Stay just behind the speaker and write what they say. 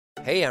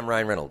Hey, I'm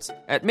Ryan Reynolds.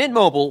 At Mint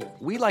Mobile,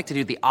 we like to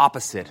do the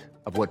opposite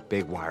of what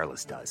Big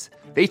Wireless does.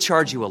 They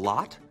charge you a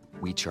lot,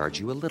 we charge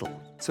you a little.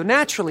 So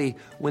naturally,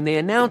 when they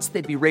announced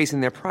they'd be raising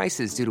their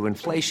prices due to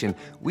inflation,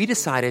 we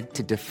decided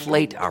to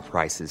deflate our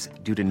prices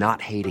due to not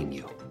hating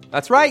you.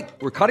 That's right.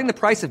 We're cutting the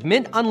price of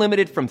Mint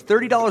Unlimited from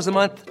 $30 a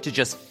month to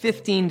just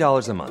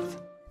 $15 a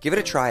month. Give it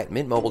a try at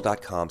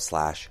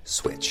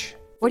mintmobile.com/switch.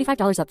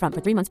 $45 up front for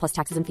 3 months plus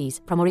taxes and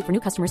fees. Promo rate for new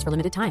customers for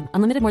limited time.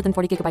 Unlimited more than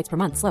 40 gigabytes per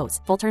month. Slows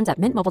full terms at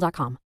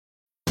mintmobile.com.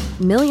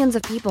 Millions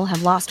of people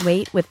have lost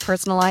weight with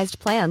personalized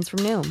plans from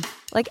Noom.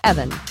 Like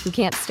Evan, who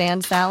can't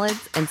stand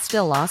salads and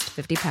still lost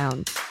 50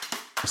 pounds.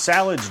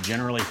 Salads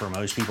generally for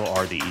most people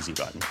are the easy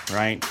button,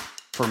 right?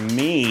 For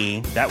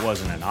me, that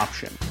wasn't an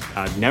option.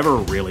 I never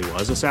really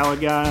was a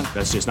salad guy.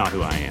 That's just not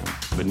who I am.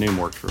 But Noom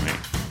worked for me.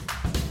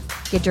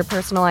 Get your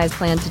personalized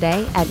plan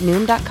today at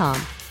Noom.com.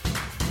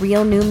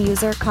 Real Noom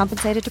user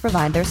compensated to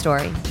provide their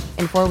story.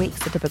 In 4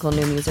 weeks, the typical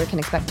Noom user can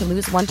expect to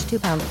lose 1 to 2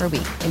 pounds per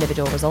week.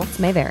 Individual results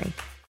may vary.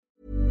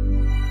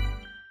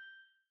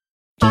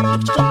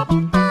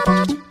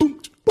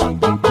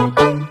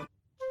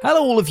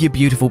 Hello all of you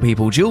beautiful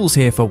people, Jules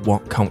here for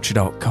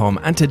WhatCulture.com,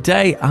 and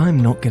today I'm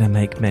not going to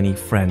make many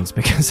friends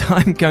because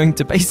I'm going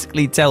to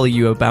basically tell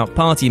you about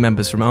party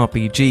members from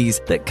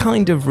RPGs that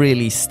kind of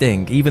really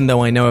stink, even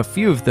though I know a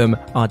few of them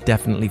are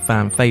definitely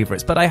fan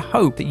favourites, but I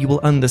hope that you will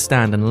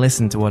understand and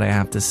listen to what I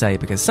have to say,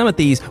 because some of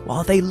these,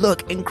 while they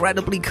look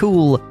incredibly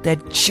cool, they're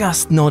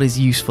just not as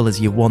useful as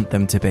you want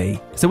them to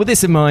be. So with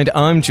this in mind,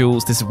 I'm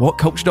Jules, this is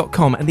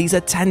WhatCulture.com, and these are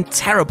 10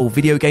 terrible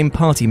video game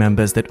party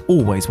members that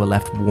always were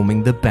left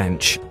warming the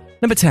bench.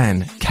 Number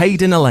 10,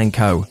 Kaidan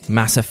Alenko,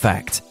 Mass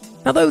Effect.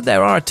 Now, though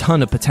there are a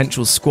ton of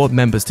potential squad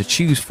members to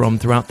choose from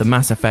throughout the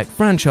Mass Effect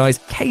franchise,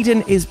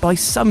 Kaidan is by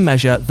some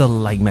measure the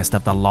lamest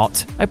of the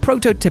lot. A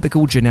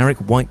prototypical generic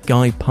white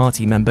guy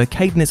party member,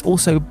 Kaidan is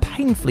also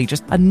painfully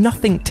just a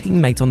nothing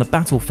teammate on the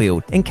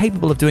battlefield,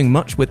 incapable of doing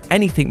much with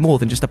anything more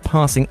than just a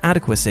passing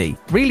adequacy.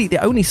 Really,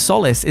 the only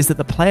solace is that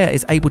the player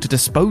is able to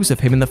dispose of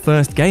him in the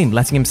first game,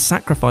 letting him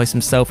sacrifice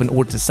himself in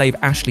order to save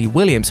Ashley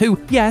Williams, who,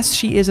 yes,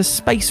 she is a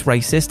space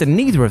racist and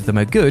neither of them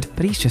are good,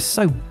 but he's just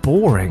so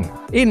boring.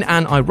 In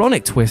an ironic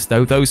twist,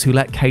 though, those who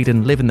let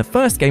Kaidan live in the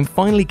first game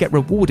finally get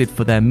rewarded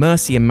for their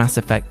mercy in Mass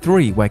Effect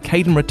 3, where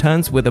Kaidan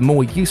returns with a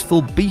more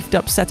useful,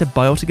 beefed-up set of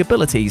biotic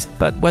abilities,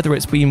 but whether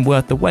it's been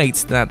worth the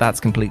wait,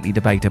 that's completely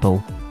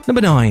debatable.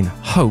 Number 9,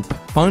 Hope,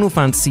 Final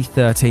Fantasy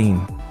XIII.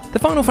 The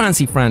Final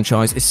Fantasy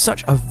franchise is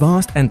such a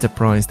vast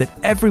enterprise that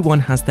everyone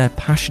has their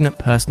passionate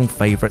personal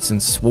favourites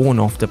and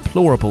sworn-off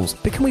deplorables.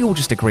 But can we all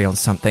just agree on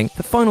something?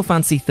 That Final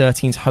Fantasy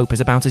XIII's Hope is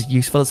about as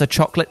useful as a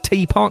chocolate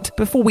teapot?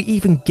 Before we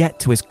even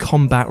get to his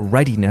combat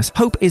readiness,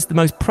 Hope is the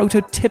most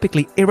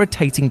prototypically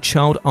irritating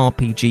child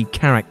RPG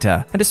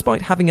character. And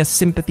despite having a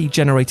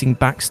sympathy-generating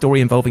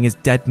backstory involving his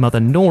dead mother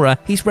Nora,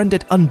 he's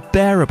rendered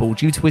unbearable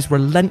due to his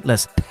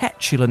relentless,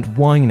 petulant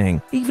whining.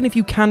 Even if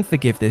you can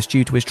forgive this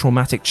due to his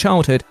traumatic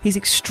childhood, he's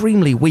extremely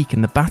weak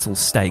in the battle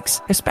stakes,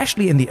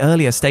 especially in the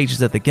earlier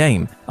stages of the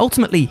game.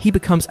 Ultimately, he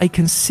becomes a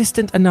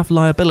consistent enough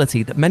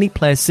liability that many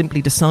players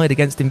simply decide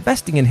against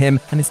investing in him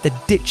and instead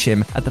ditch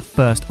him at the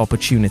first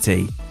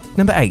opportunity.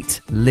 Number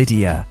 8,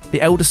 Lydia, The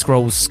Elder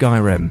Scrolls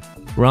Skyrim.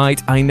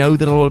 Right, I know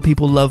that a lot of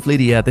people love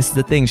Lydia. This is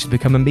the thing, she's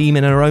become a meme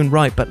in her own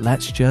right, but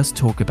let's just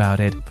talk about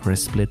it for a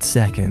split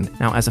second.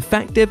 Now, as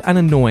effective and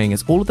annoying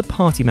as all of the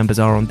party members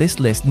are on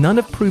this list, none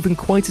have proven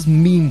quite as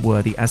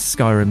meme-worthy as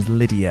Skyrim's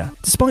Lydia.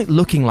 Despite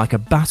looking like a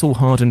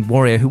battle-hardened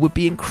warrior who would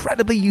be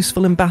incredibly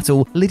useful in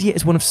battle, Lydia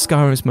is one of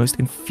Skyrim's most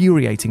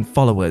infuriating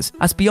followers.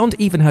 As beyond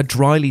even her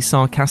dryly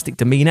sarcastic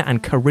demeanour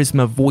and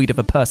charisma void of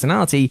a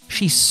personality,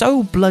 she's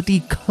so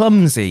bloody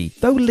clumsy.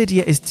 Though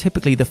Lydia is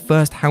typically the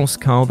first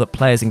housecarl that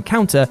players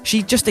encounter,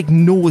 she just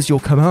ignores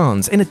your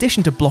commands, in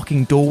addition to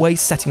blocking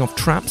doorways, setting off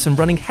traps, and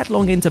running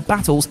headlong into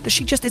battles that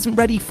she just isn't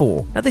ready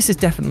for. Now, this is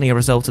definitely a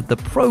result of the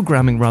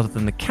programming rather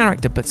than the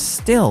character, but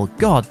still,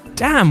 god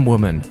damn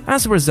woman.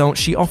 As a result,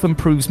 she often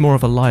proves more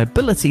of a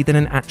liability than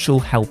an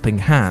actual helping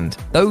hand.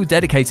 Though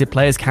dedicated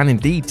players can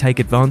indeed take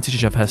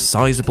advantage of her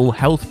sizable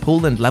health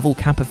pool and level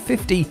cap of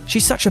 50,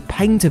 she's such a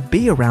pain to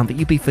be around that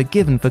you'd be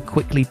forgiven for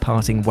quickly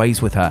parting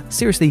ways with her.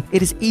 Seriously,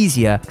 it is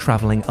easier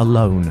travelling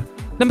alone.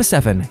 Number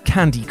 7,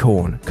 Candy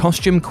Corn,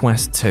 Costume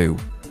Quest 2.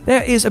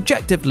 There is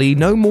objectively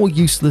no more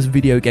useless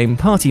video game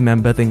party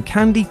member than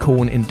Candy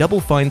Corn in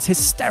Double Fine's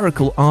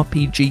hysterical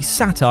RPG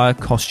satire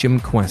Costume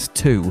Quest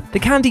 2. The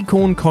Candy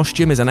Corn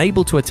costume is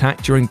unable to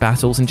attack during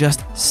battles and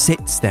just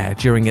sits there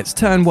during its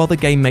turn while the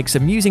game makes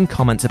amusing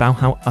comments about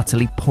how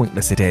utterly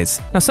pointless it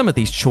is. Now, some of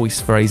these choice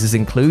phrases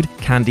include,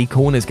 Candy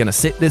Corn is gonna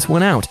sit this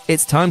one out,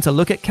 it's time to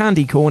look at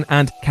Candy Corn,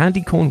 and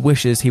Candy Corn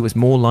wishes he was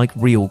more like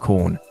real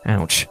corn.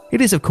 Ouch. It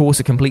is of course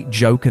a complete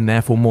joke and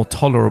therefore more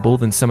tolerable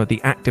than some of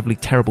the actively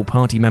terrible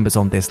party members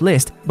on this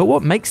list, but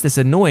what makes this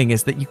annoying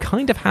is that you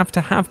kind of have to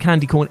have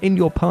Candy Corn in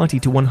your party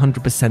to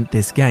 100%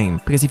 this game,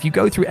 because if you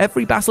go through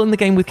every battle in the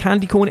game with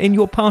Candy Corn in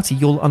your party,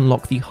 you'll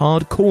unlock the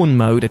Hard Corn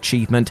mode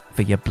achievement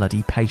for your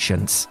bloody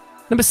patience.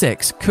 Number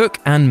 6, Cook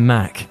and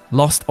Mac,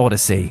 Lost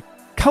Odyssey.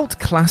 cult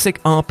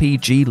classic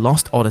RPG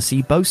Lost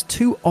Odyssey boasts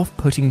 2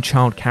 off-putting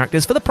child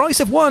characters for the price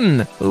of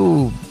 1.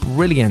 Ooh,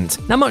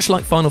 brilliant. Now, much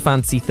like Final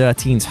Fantasy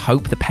XIII's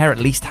Hope, the pair at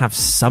least have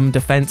some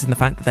defense in the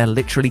fact that they're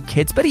literally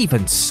kids, but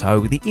even so,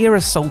 the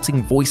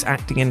ear-assaulting voice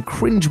acting and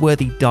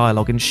cringeworthy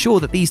dialogue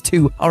ensure that these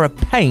two are a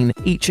pain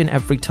each and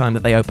every time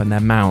that they open their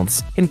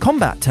mouths. In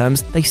combat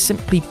terms, they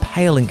simply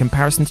pale in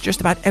comparison to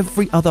just about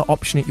every other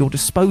option at your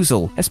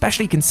disposal,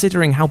 especially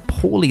considering how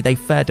poorly they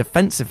fare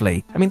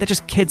defensively. I mean, they're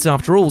just kids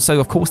after all, so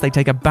of course they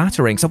take a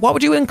battering, so why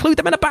would you include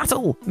them in a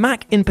battle?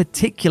 Mac in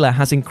particular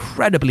has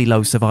incredibly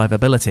low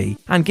survivability,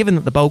 and given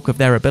that the bulk of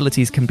their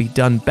abilities can be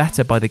done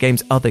better by the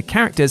game's other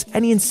characters,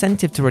 any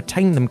incentive to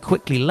retain them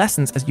quickly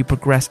lessens as you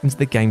progress into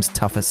the game's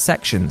tougher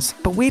sections.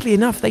 But weirdly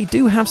enough, they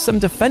do have some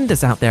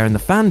defenders out there in the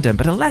fandom,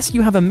 but unless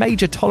you have a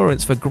major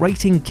tolerance for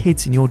grating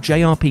kids in your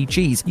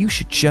JRPGs, you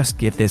should just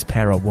give this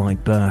pair a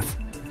wide berth.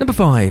 Number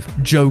 5.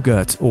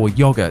 Jogurt or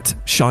Yogurt,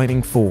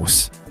 Shining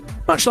Force.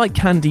 Much like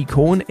Candy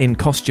Corn in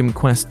Costume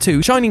Quest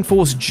 2, Shining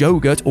Force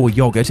Jogurt, or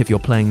Yogurt if you're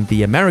playing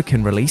the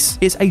American release,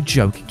 is a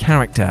joke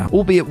character,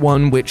 albeit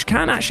one which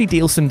can actually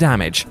deal some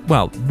damage.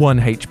 Well, 1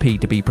 HP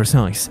to be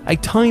precise. A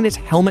tiny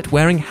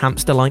helmet-wearing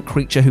hamster-like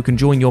creature who can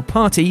join your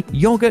party,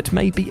 Yogurt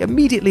may be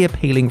immediately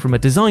appealing from a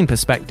design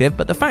perspective,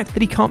 but the fact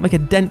that he can't make a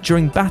dent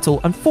during battle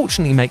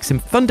unfortunately makes him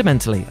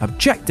fundamentally,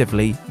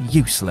 objectively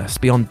useless,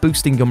 beyond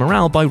boosting your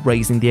morale by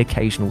raising the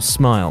occasional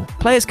smile.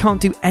 Players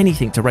can't do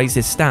anything to raise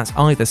his stats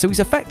either, so he's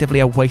effectively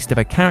a waste of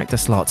a character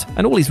slot,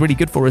 and all he's really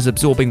good for is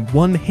absorbing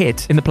 1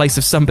 hit in the place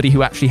of somebody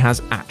who actually has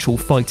actual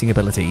fighting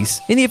abilities.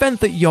 In the event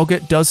that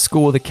Yogurt does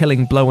score the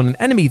killing blow on an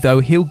enemy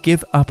though, he'll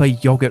give up a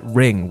Yogurt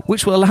ring,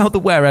 which will allow the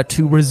wearer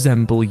to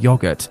resemble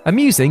Yogurt.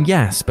 Amusing,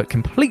 yes, but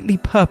completely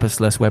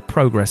purposeless where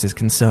progress is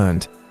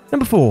concerned.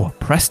 Number 4.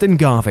 Preston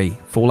Garvey,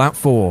 Fallout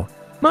 4.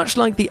 Much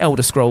like the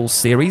Elder Scrolls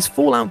series,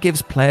 Fallout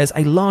gives players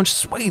a large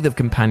swathe of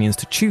companions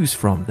to choose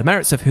from, the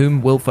merits of whom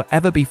will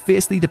forever be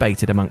fiercely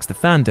debated amongst the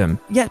fandom.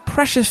 Yet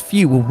precious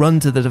few will run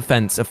to the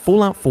defense of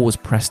Fallout 4's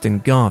Preston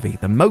Garvey,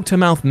 the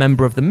motor-mouth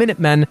member of the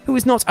Minutemen, who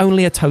is not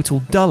only a total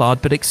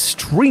dullard but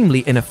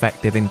extremely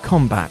ineffective in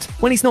combat.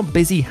 When he's not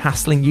busy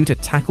hassling you to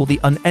tackle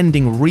the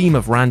unending ream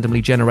of randomly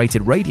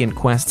generated Radiant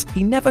quests,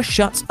 he never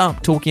shuts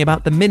up talking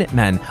about the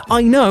Minutemen.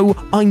 I know,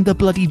 I'm the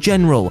bloody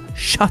general.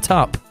 Shut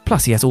up.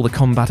 Plus, he has all the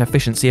combat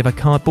efficiency of a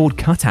cardboard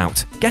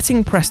cutout.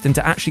 Getting Preston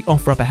to actually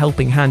offer up a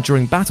helping hand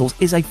during battles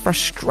is a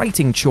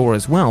frustrating chore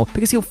as well,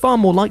 because he'll far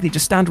more likely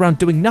just stand around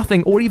doing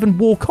nothing or even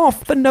walk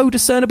off for no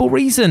discernible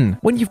reason.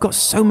 When you've got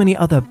so many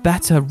other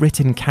better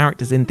written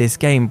characters in this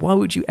game, why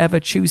would you ever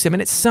choose him?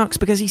 And it sucks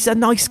because he's a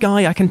nice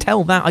guy, I can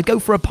tell that. I'd go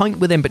for a pint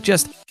with him, but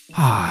just...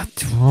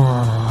 Preston.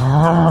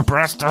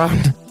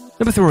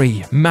 Number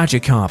 3.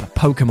 Magikarp,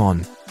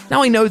 Pokemon.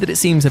 Now, I know that it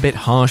seems a bit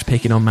harsh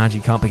picking on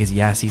Magikarp because,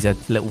 yes, he's a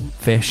little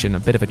fish and a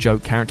bit of a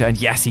joke character, and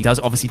yes, he does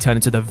obviously turn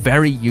into the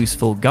very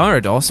useful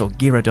Gyarados, or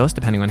Gyarados,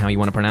 depending on how you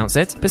want to pronounce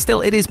it, but still,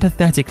 it is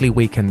pathetically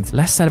weakened.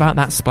 Less said about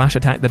that splash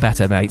attack, the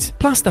better, mate.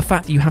 Plus, the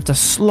fact that you have to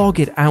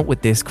slog it out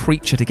with this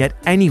creature to get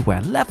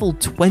anywhere, level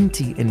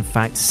 20, in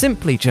fact,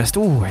 simply just,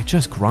 it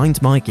just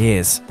grinds my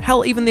gears.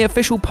 Hell, even the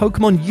official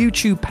Pokemon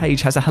YouTube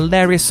page has a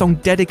hilarious song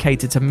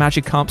dedicated to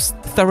Magikarp's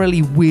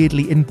thoroughly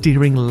weirdly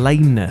endearing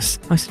lameness.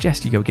 I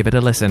suggest you go give it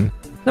a listen.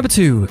 Number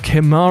 2,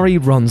 Kimahri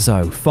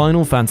Ronso,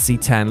 Final Fantasy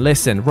X.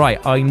 Listen, right,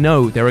 I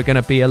know there are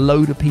going to be a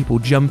load of people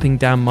jumping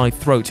down my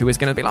throat who is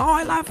going to be like,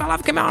 I love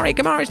Kimahri,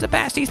 Kimahri's the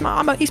best, he's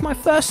my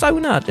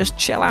persona. Just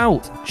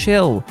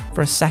chill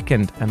for a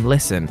second and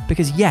listen.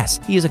 Because yes,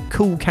 he is a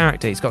cool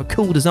character, he's got a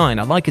cool design,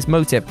 I like his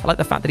motive, I like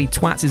the fact that he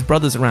twats his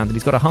brothers around and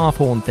he's got a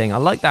half-horn thing, I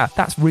like that,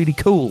 that's really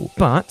cool.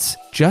 But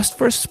just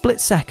for a split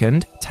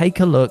second,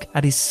 take a look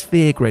at his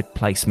sphere grid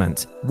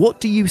placement. What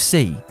do you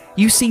see?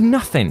 You see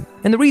nothing.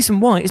 And the reason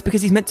why is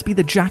because he's meant to be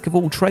the jack of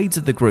all trades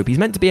of the group. He's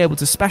meant to be able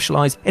to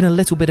specialize in a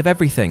little bit of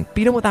everything. But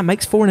you know what that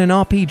makes for in an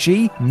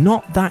RPG?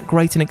 Not that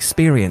great an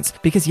experience.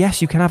 Because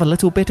yes, you can have a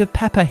little bit of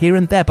pepper here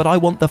and there, but I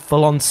want the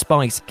full-on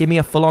spice. Give me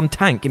a full-on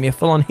tank, give me a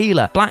full-on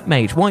healer, black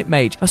mage, white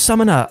mage, a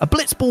summoner, a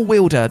blitzball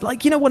wielder.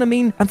 Like, you know what I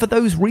mean? And for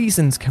those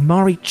reasons,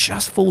 Kimahri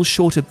just falls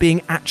short of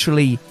being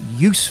actually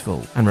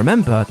useful. And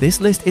remember,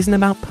 this list isn't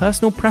about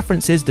personal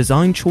preferences,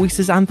 design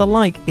choices, and the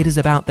like. It is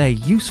about their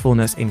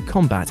usefulness in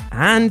combat.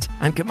 And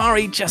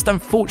Kimahri just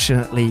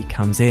unfortunately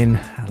comes in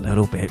a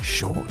little bit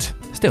short.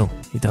 Still,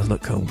 he does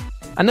look cool.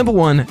 And number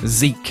 1,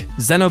 Zeke,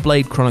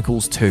 Xenoblade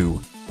Chronicles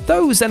 2.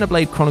 Though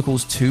Xenoblade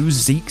Chronicles 2,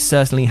 Zeke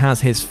certainly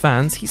has his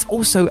fans, he's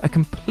also a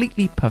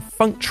completely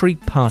perfunctory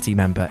party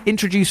member,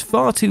 introduced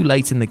far too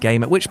late in the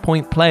game, at which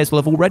point players will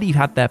have already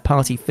had their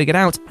party figured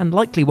out and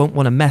likely won't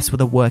want to mess with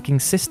a working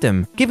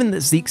system. Given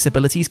that Zeke's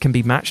abilities can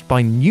be matched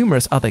by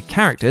numerous other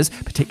characters,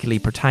 particularly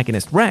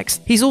protagonist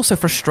Rex, he's also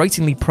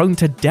frustratingly prone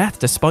to death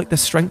despite the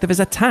strength of his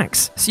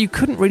attacks, so you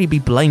couldn't really be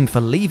blamed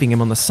for leaving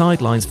him on the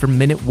sidelines from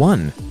minute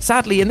 1.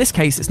 Sadly, in this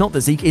case, it's not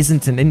that Zeke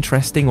isn't an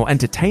interesting or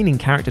entertaining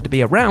character to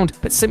be around,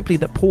 but simply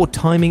that poor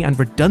timing and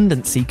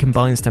redundancy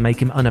combines to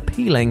make him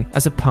unappealing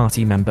as a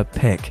party member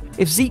pick.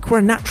 If Zeke were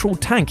a natural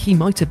tank, he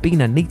might have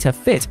been a neater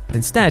fit, but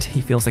instead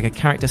he feels like a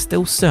character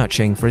still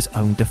searching for his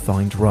own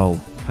defined role.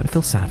 I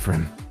feel sad for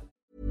him.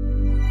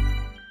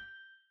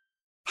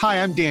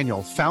 Hi, I'm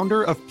Daniel,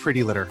 founder of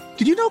Pretty Litter.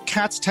 Did you know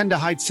cats tend to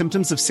hide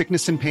symptoms of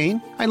sickness and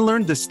pain? I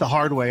learned this the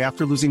hard way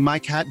after losing my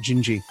cat,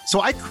 Gingy. So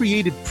I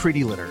created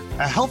Pretty Litter,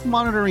 a health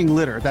monitoring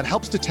litter that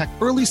helps detect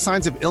early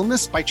signs of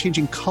illness by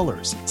changing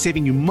colors,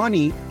 saving you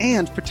money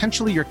and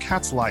potentially your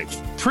cat's life.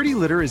 Pretty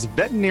Litter is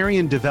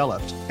veterinarian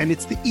developed, and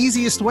it's the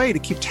easiest way to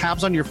keep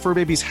tabs on your fur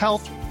baby's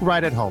health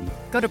right at home.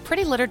 Go to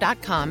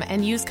prettylitter.com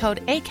and use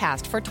code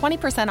ACAST for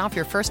 20% off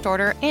your first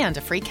order and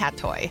a free cat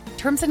toy.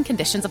 Terms and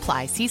conditions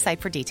apply. See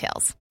site for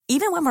details.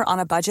 Even when we're on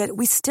a budget,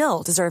 we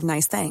still deserve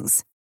nice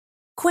things.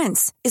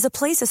 Quince is a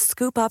place to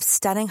scoop up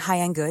stunning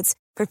high-end goods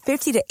for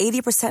 50 to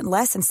 80%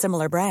 less than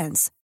similar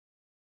brands.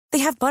 They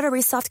have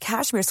buttery soft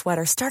cashmere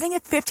sweaters starting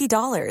at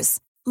 $50,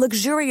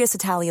 luxurious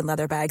Italian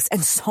leather bags,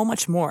 and so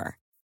much more.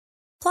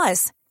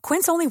 Plus,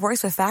 Quince only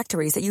works with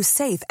factories that use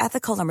safe,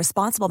 ethical, and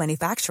responsible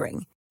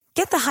manufacturing.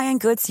 Get the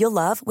high-end goods you'll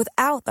love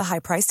without the high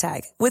price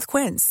tag with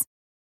Quince.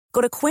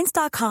 Go to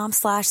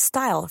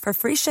quince.com/style for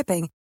free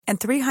shipping and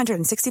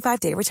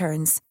 365-day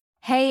returns.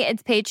 Hey,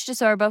 it's Paige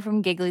DeSorbo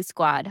from Giggly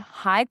Squad.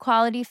 High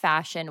quality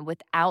fashion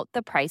without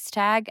the price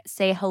tag.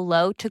 Say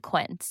hello to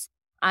Quince.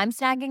 I'm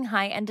snagging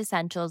high-end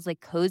essentials like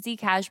cozy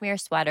cashmere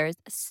sweaters,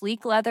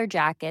 sleek leather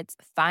jackets,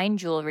 fine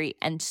jewelry,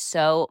 and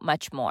so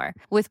much more.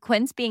 With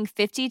Quince being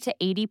 50 to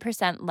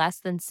 80% less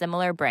than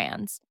similar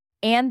brands.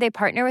 And they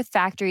partner with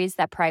factories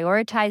that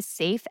prioritize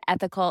safe,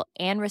 ethical,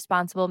 and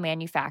responsible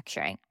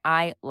manufacturing.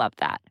 I love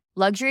that.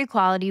 Luxury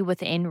quality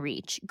within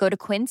reach. Go to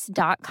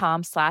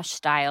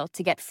quince.com/style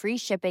to get free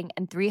shipping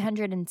and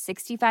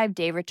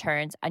 365-day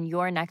returns on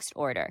your next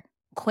order.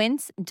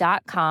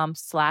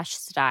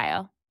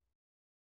 Quince.com/style.